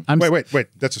were wrong. Wait.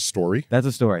 That's a story? That's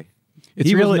a story.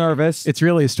 He was nervous. It's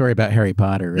really a story about Harry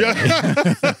Potter. Really.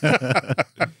 Yeah.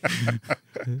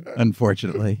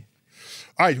 Unfortunately.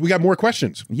 All right, we got more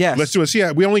questions. Yes. Let's do it. See,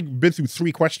 we only been through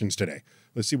 3 questions today.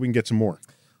 Let's see if we can get some more.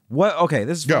 Okay,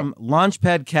 this is from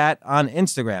Launchpad Cat on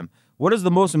Instagram. What is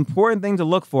the most important thing to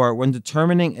look for when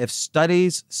determining if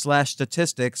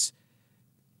studies/statistics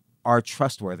are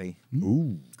trustworthy?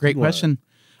 Ooh, great question.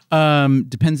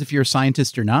 Depends if you're a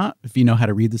scientist or not, if you know how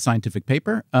to read the scientific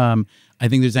paper. I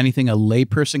think there's anything a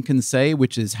layperson can say,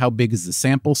 which is how big is the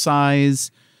sample size?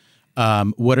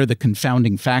 What are the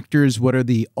confounding factors? What are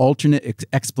the alternate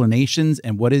explanations?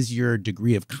 And what is your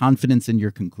degree of confidence in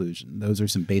your conclusion? Those are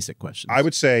some basic questions. I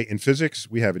would say in physics,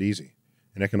 we have it easy.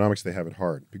 In economics, they have it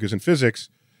hard. Because in physics,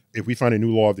 if we find a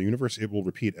new law of the universe, it will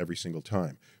repeat every single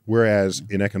time. Whereas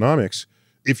in economics,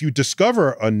 if you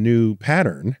discover a new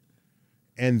pattern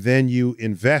and then you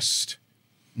invest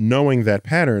knowing that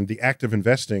pattern, the act of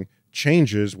investing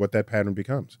changes what that pattern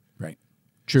becomes. Right.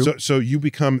 True. So you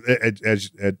become,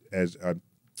 as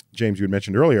James, you had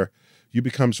mentioned earlier, you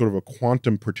become sort of a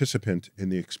quantum participant in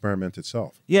the experiment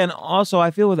itself. Yeah, and also I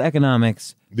feel with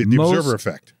economics, the observer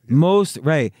effect.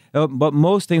 But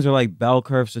most things are like bell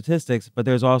curve statistics, but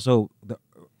there's also the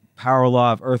power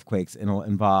law of earthquakes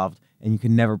involved, and you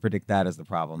can never predict that as the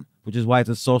problem, which is why it's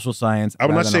a social science. I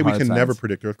would not say we can never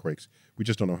predict earthquakes. We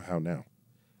just don't know how now.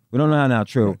 We don't know how now,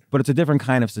 true, right. But it's a different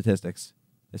kind of statistics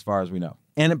as far as we know.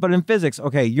 But in physics,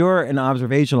 okay, you're an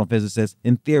observational physicist.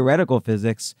 In theoretical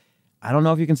physics, I don't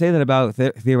know if you can say that about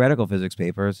theoretical physics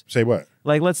papers. Say what?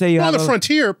 Like, let's say you have on the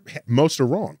frontier, most are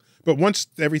wrong. But once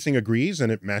everything agrees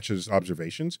and it matches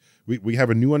observations, we have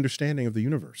a new understanding of the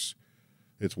universe.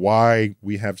 It's why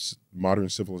we have modern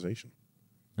civilization.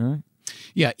 All right.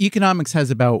 Yeah, economics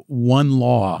has about one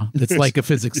law that's like a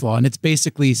physics law, and it's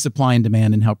basically supply and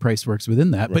demand and how price works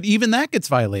within that. Right. But even that gets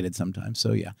violated sometimes.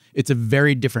 So yeah, it's a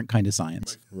very different kind of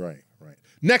science. Right.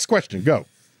 Next question, go.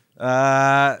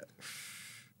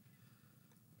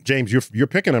 James, you're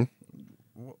picking them.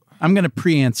 I'm going to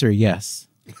pre-answer yes.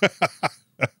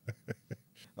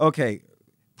 Okay,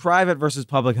 private versus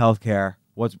public health care.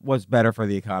 What's better for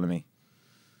the economy?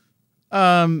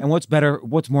 And what's better?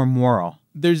 What's more moral?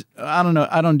 I don't know.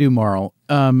 I don't do moral.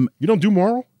 You don't do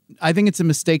moral? I think it's a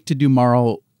mistake to do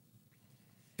moral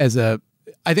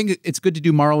I think it's good to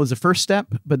do moral as a first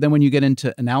step, but then when you get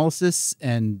into analysis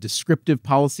and descriptive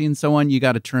policy and so on, you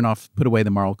got to put away the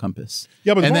moral compass.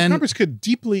 Yeah, but the moral compass could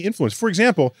deeply influence. For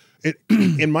example,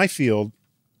 in my field,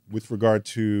 with regard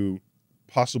to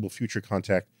possible future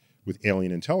contact with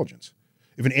alien intelligence,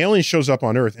 if an alien shows up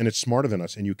on Earth and it's smarter than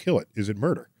us and you kill it, is it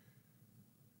murder?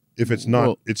 If it's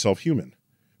not itself human,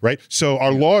 right? So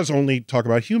our laws only talk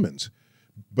about humans,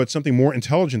 but something more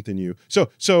intelligent than you.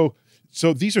 So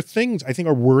these are things I think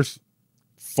are worth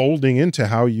folding into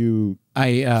how you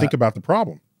think about the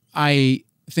problem. I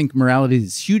think morality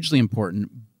is hugely important,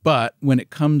 but when it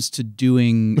comes to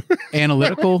doing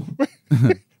analytical...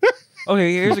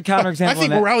 Okay, here's a counterexample. I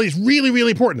think morality is really,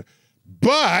 really important.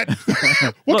 But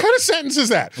what kind of sentence is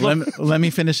that? Let me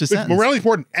finish the sentence. Morality is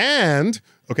important and...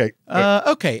 Okay.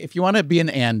 Okay, if you want to be an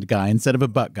and guy instead of a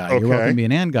but guy, you're welcome to be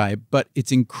an and guy. But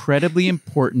it's incredibly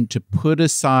important to put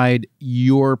aside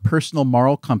your personal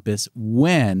moral compass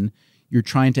when you're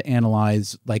trying to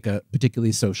analyze like a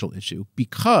particularly social issue.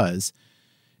 Because,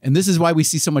 and this is why we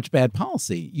see so much bad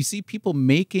policy, you see people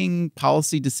making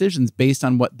policy decisions based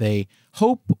on what they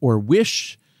hope or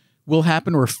wish will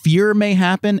happen or fear may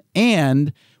happen,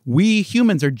 and we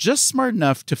humans are just smart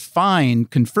enough to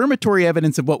find confirmatory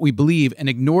evidence of what we believe and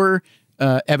ignore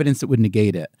evidence that would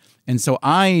negate it. And so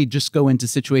I just go into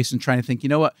situations trying to think, you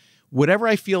know what, whatever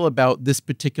I feel about this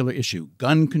particular issue,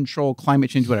 gun control, climate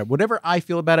change, whatever I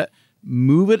feel about it,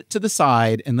 move it to the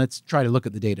side and let's try to look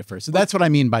at the data first. So that's what I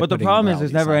mean by. But the problem is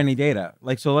there's never any data.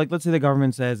 Like let's say the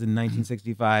government says in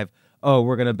 1965, oh,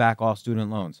 we're going to back all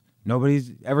student loans.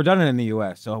 Nobody's ever done it in the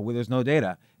U.S., so there's no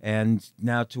data. And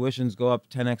now tuitions go up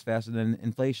 10x faster than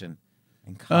inflation.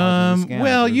 And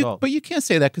but you can't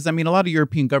say that because, I mean, a lot of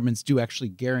European governments do actually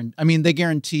they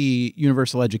guarantee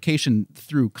universal education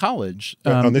through college,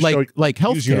 like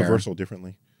healthcare. Use universal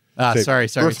differently. Sorry.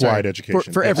 Earth-wide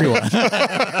education. For everyone.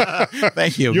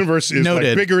 Thank you. Universe is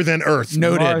like bigger than Earth.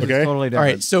 Noted. Mars okay? is totally different.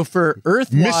 All right, so for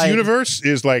Earth-wide... Miss Universe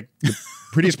is like...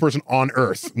 prettiest person on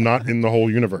Earth, not in the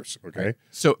whole universe. Okay.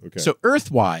 So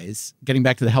Earth-wise, getting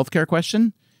back to the healthcare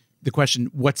question, the question,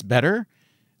 what's better?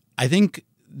 I think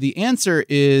the answer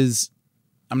is,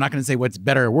 I'm not going to say what's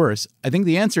better or worse. I think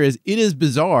the answer is, it is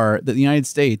bizarre that the United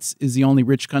States is the only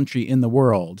rich country in the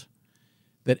world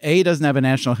that doesn't have a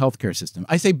national healthcare system.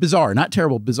 I say bizarre, not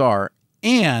terrible, bizarre.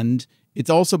 And it's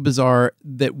also bizarre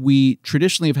that we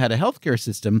traditionally have had a healthcare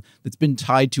system that's been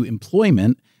tied to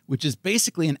employment, which is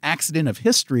basically an accident of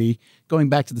history going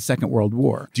back to the Second World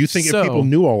War. Do you think if people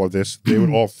knew all of this, they would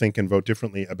all think and vote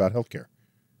differently about healthcare?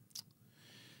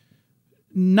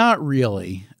 Not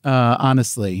really,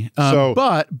 honestly.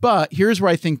 But here's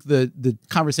where I think the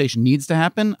conversation needs to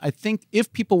happen. I think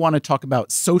if people want to talk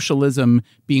about socialism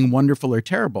being wonderful or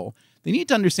terrible, they need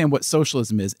to understand what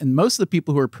socialism is. And most of the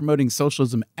people who are promoting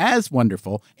socialism as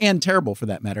wonderful, and terrible for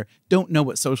that matter, don't know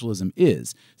what socialism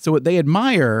is. So what they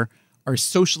admire are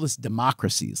socialist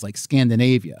democracies like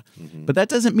Scandinavia. Mm-hmm. But that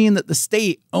doesn't mean that the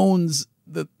state owns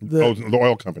the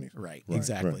oil companies. Right,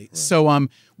 exactly. Right. So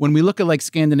when we look at like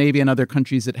Scandinavia and other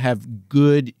countries that have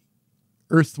good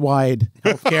Earth-wide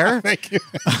healthcare, thank you.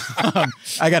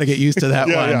 I got to get used to that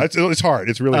one. Yeah, it's hard.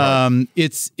 It's really hard.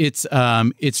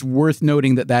 It's worth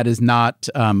noting that is not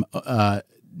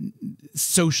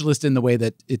socialist in the way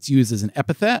that it's used as an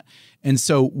epithet. And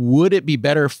so would it be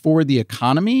better for the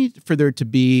economy for there to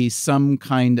be some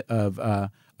kind of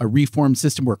a reform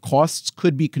system where costs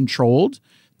could be controlled?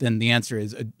 Then the answer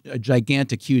is a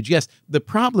gigantic, huge yes. The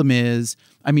problem is,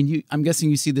 I mean, I'm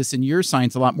guessing you see this in your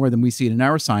science a lot more than we see it in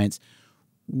our science.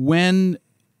 When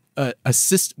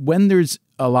there's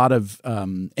a lot of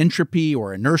entropy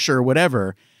or inertia or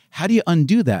whatever, how do you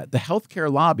undo that? The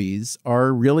healthcare lobbies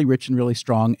are really rich and really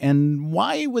strong, and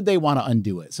why would they want to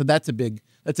undo it? So that's a big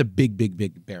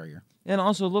barrier. And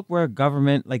also look where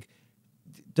government, like,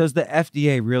 does the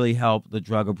FDA really help the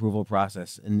drug approval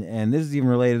process? And this is even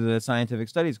related to the scientific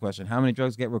studies question. How many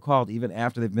drugs get recalled even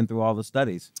after they've been through all the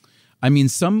studies? I mean,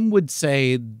 some would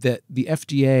say that the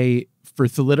FDA for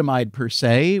thalidomide per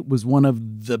se was one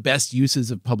of the best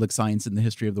uses of public science in the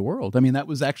history of the world. I mean, that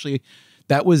was an FDA,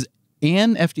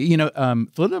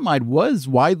 thalidomide was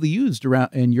widely used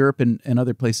around in Europe and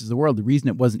other places of the world. The reason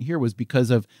it wasn't here was because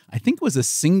of, I think it was a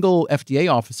single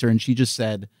FDA officer, and she just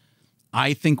said,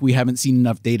 I think we haven't seen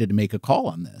enough data to make a call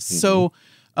on this.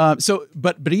 Mm-hmm.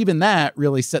 But even that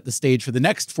really set the stage for the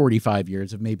next 45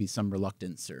 years of maybe some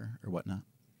reluctance or whatnot.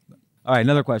 All right,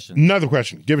 another question.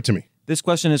 Give it to me. This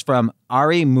question is from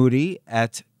Ari Moody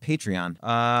at Patreon.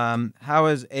 How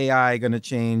is AI going to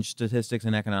change statistics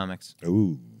and economics?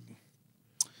 Ooh.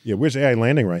 Yeah, where's AI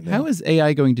landing right now? How is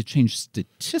AI going to change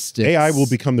statistics? AI will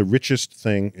become the richest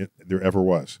thing there ever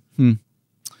was.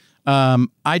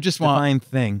 I just Define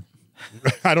thing.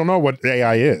 I don't know what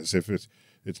AI is. If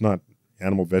it's not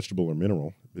animal, vegetable, or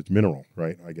mineral, it's mineral,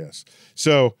 right? I guess.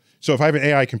 So if I have an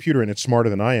AI computer and it's smarter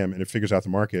than I am and it figures out the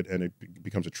market and it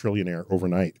becomes a trillionaire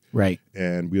overnight, right?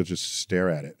 And we'll just stare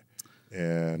at it,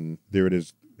 and there it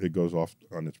is. It goes off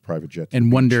on its private jet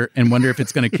and wonder if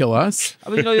it's going to kill us. I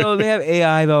mean, they have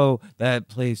AI though that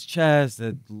plays chess,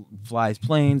 that flies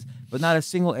planes, but not a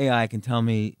single AI can tell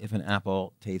me if an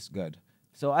apple tastes good.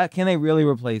 So can they really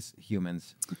replace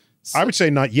humans? I would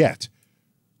say not yet.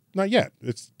 Not yet.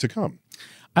 It's to come.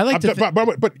 I like to,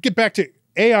 but get back to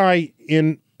AI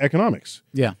in economics.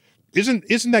 Yeah,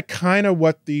 isn't that kind of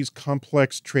what these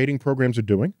complex trading programs are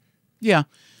doing? Yeah,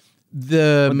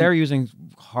 but they're using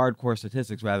hardcore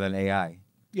statistics rather than AI.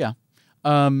 Yeah.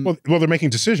 Well, they're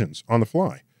making decisions on the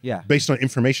fly. Yeah. Based on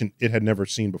information it had never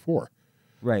seen before.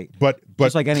 Right. But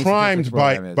just like any primed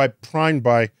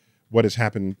by what has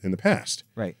happened in the past.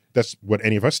 Right. That's what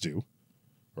any of us do.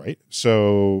 Right.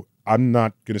 So I'm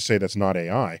not going to say that's not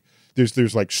AI.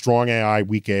 There's like strong AI,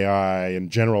 weak AI, and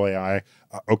general AI.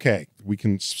 Okay, we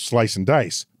can slice and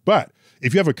dice. But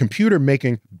if you have a computer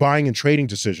making buying and trading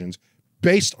decisions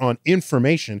based on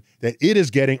information that it is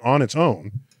getting on its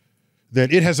own, then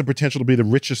it has the potential to be the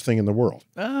richest thing in the world.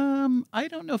 I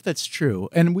don't know if that's true.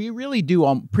 And we really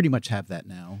do pretty much have that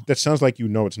now. That sounds like you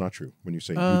know it's not true when you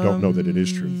say you don't know that it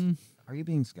is true. Are you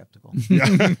being skeptical?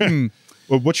 Yeah.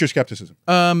 Well, what's your skepticism?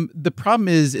 The problem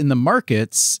is in the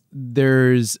markets,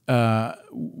 there's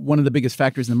one of the biggest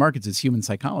factors in the markets is human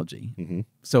psychology. Mm-hmm.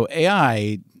 So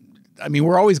AI, I mean,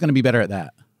 we're always going to be better at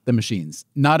that than machines.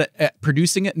 Not at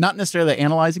producing it, not necessarily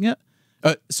analyzing it.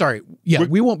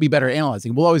 We won't be better at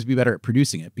analyzing. We'll always be better at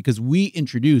producing it because we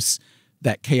introduce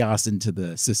that chaos into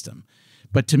the system.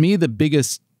 But to me, the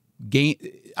biggest gain,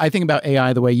 I think about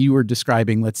AI the way you were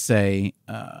describing, let's say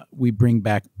we bring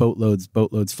back boatloads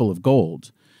full of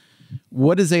gold.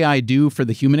 What does AI do for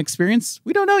the human experience?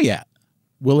 We don't know yet.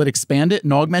 Will it expand it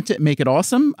and augment it and make it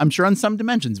awesome? I'm sure on some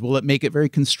dimensions. Will it make it very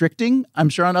constricting? I'm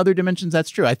sure on other dimensions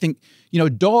that's true. I think,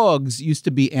 dogs used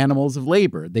to be animals of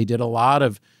labor. They did a lot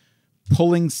of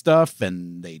pulling stuff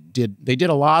and they did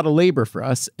a lot of labor for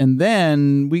us. And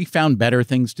then we found better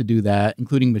things to do that,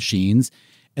 including machines.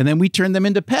 And then we turned them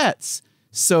into pets.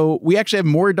 So we actually have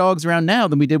more dogs around now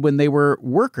than we did when they were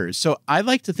workers. So I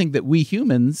like to think that we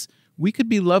humans, we could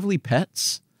be lovely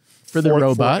pets for the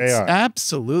robots. For AI.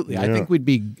 Absolutely. Yeah. I think we'd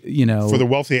be, for the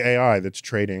wealthy AI that's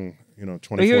trading,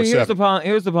 24/7. Here's the problem.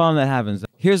 Here's the problem that happens.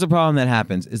 Here's the problem that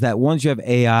happens is that once you have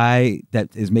AI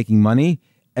that is making money,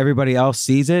 everybody else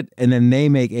sees it, and then they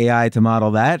make AI to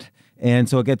model that. And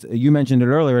so it gets, you mentioned it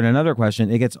earlier in another question,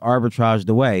 it gets arbitraged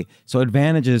away. So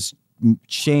advantages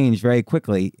change very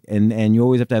quickly, and you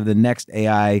always have to have the next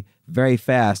AI very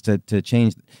fast to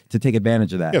take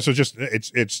advantage of that. Yeah, so just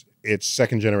it's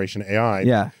second generation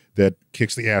AI that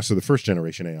kicks the ass of the first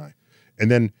generation AI. And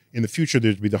then in the future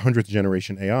there'd be the 100th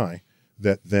generation AI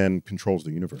that then controls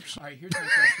the universe. All right, here's my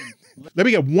question. Let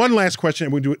me get one last question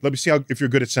and we'll do it. Let me see if you're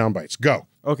good at sound bites. Go.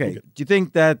 Okay. Do you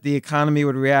think that the economy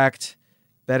would react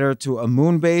better to a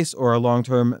moon base or a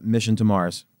long-term mission to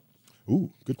Mars?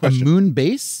 Ooh, good question. A moon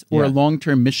base or a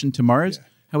long-term mission to Mars? Yeah.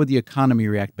 How would the economy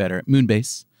react better? Moon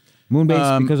base. Moon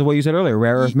base because of what you said earlier,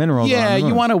 rare earth minerals. Yeah,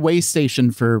 you want a way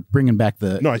station for bringing back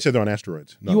the... No, I said they're on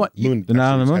asteroids. No, moon they're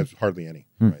not on the moon? Has hardly any.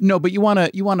 Right. No, but you want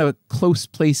a close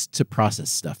place to process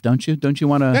stuff, don't you? Don't you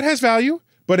want to... That has value,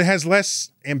 but it has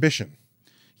less ambition.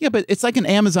 Yeah, but it's like an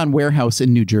Amazon warehouse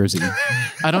in New Jersey.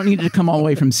 I don't need it to come all the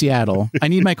way from Seattle. I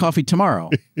need my coffee tomorrow.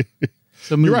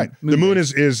 So you're right. The moon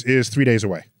is 3 days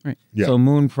away. Right. Yeah. So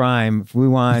Moon Prime, if we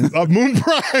want Moon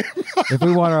Prime, if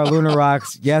we want our lunar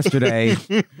rocks yesterday,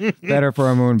 better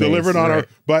for a moon base. Delivered on our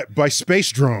by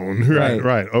space drone.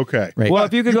 Right. Okay. Right. Well,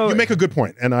 if you could you make a good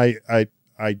point, and I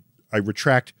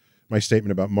retract my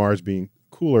statement about Mars being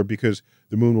cooler because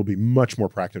the moon will be much more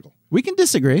practical. We can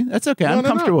disagree. That's okay. I'm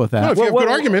comfortable with that. No, if you have good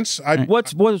arguments,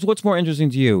 what's more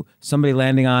interesting to you? Somebody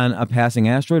landing on a passing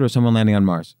asteroid or someone landing on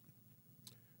Mars?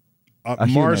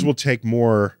 Mars will take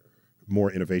more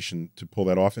innovation to pull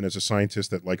that off. And as a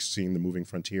scientist that likes seeing the moving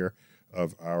frontier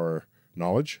of our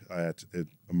knowledge, at a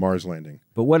Mars landing.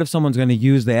 But what if someone's going to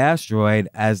use the asteroid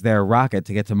as their rocket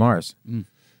to get to Mars?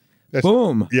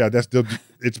 Boom. Yeah,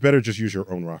 it's better just use your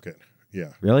own rocket.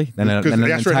 Yeah. Really? Because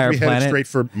the asteroid entire has to be planet? headed straight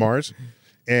for Mars.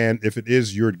 And if it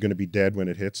is, you're going to be dead when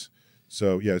it hits.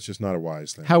 So, yeah, it's just not a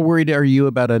wise thing. How worried are you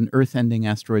about an Earth-ending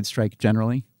asteroid strike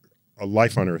generally? A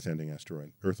life on Earth ending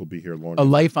asteroid. Earth will be here longer. A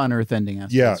life on Earth ending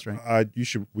asteroid. Yeah, right?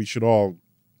 we should all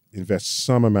invest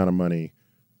some amount of money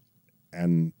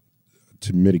and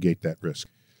to mitigate that risk.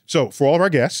 So for all of our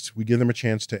guests, we give them a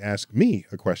chance to ask me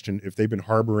a question if they've been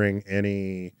harboring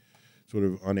any sort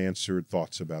of unanswered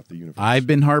thoughts about the universe. I've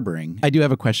been harboring. I do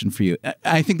have a question for you.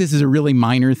 I think this is a really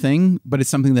minor thing, but it's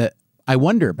something that I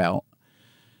wonder about,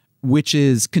 which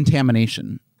is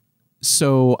contamination.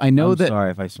 So I know that. Sorry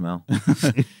if I smell.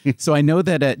 So I know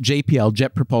that at JPL,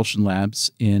 Jet Propulsion Labs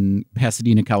in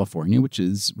Pasadena, California, which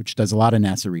does a lot of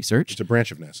NASA research. It's a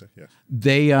branch of NASA. Yes.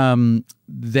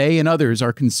 They and others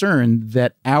are concerned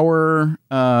that our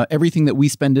everything that we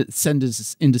send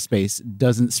us into space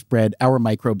doesn't spread our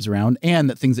microbes around, and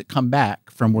that things that come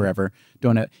back from wherever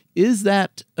don't have. Is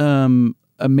that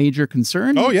a major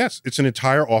concern? Oh, yes. It's an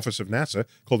entire office of NASA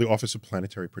called the Office of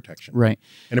Planetary Protection. Right.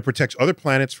 And it protects other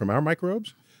planets from our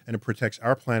microbes, and it protects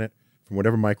our planet from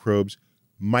whatever microbes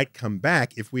might come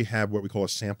back if we have what we call a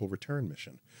sample return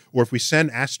mission, or if we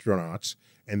send astronauts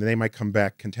and they might come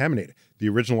back contaminated. The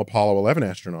original Apollo 11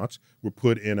 astronauts were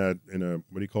put in a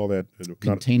what do you call that?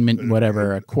 Containment,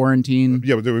 whatever, a quarantine.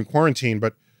 Yeah, they were in quarantine,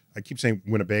 but I keep saying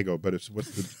Winnebago, but it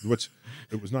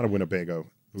was not a Winnebago.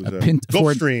 It was a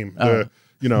Gulfstream.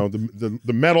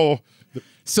 The metal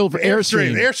Silver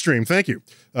Airstream. Airstream, thank you.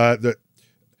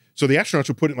 So the astronauts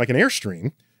were put in like an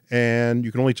Airstream, and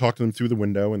you can only talk to them through the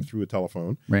window and through a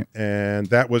telephone. Right. And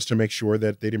that was to make sure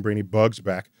that they didn't bring any bugs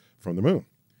back from the moon.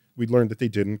 We learned that they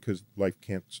didn't because life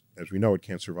can't, as we know, it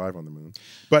can't survive on the moon.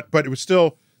 But it was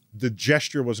still, the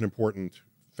gesture was an important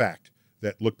fact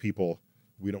that, look, people,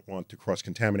 we don't want to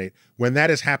cross-contaminate. When that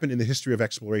has happened in the history of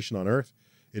exploration on Earth,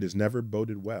 it has never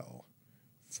boded well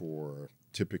for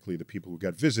typically the people who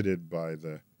got visited by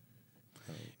the...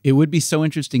 It would be so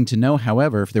interesting to know,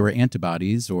 however, if there were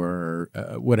antibodies or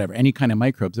whatever, any kind of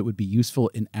microbes that would be useful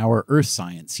in our Earth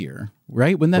science here,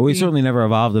 right? Wouldn't that Well, we be... certainly never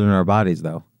evolved it in our bodies,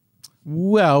 though.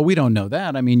 Well, we don't know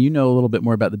that. I mean, you know a little bit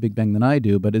more about the Big Bang than I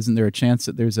do, but isn't there a chance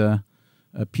that there's a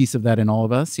piece of that in all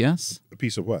of us? Yes? A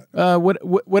piece of what?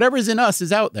 Whatever's in us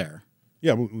is out there.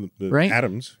 Yeah, the right?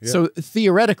 atoms. Yeah. So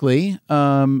theoretically,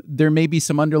 there may be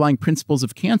some underlying principles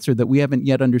of cancer that we haven't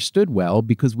yet understood well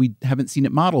because we haven't seen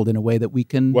it modeled in a way that we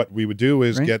can... What we would do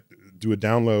is right? do a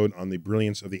download on the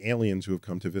brilliance of the aliens who have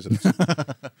come to visit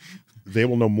us. They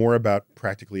will know more about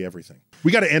practically everything.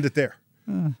 We got to end it there.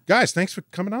 Guys, thanks for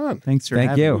coming on. Thanks for Thank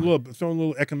having you. me. Throwing a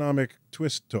little economic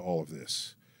twist to all of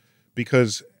this.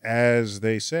 Because, as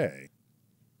they say,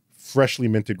 freshly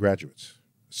minted graduates,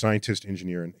 scientist,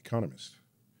 engineer, and economist,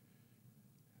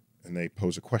 and they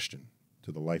pose a question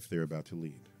to the life they're about to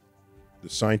lead. The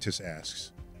scientist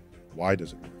asks, why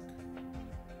does it work?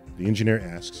 The engineer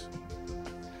asks,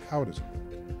 how does it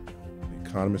work? The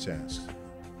economist asks,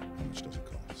 how much does it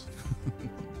cost?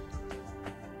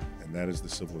 And that is the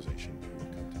civilization we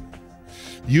will come to know.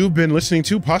 You've been listening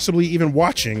to, possibly even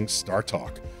watching,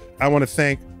 StarTalk. I want to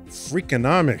thank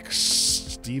Freakonomics,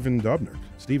 Stephen Dubner.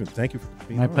 Stephen, thank you for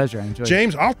being My on. pleasure. I enjoyed it.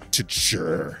 James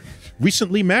Altucher,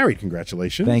 recently married.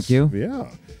 Congratulations. Thank you. Yeah.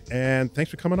 And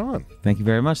thanks for coming on. Thank you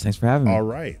very much. Thanks for having me. All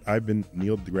right. I've been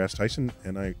Neil deGrasse Tyson,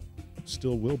 and I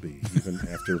still will be, even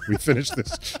after we finish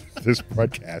this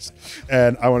broadcast.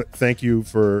 And I want to thank you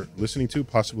for listening to,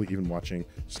 possibly even watching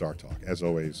StarTalk. As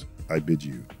always, I bid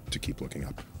you to keep looking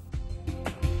up.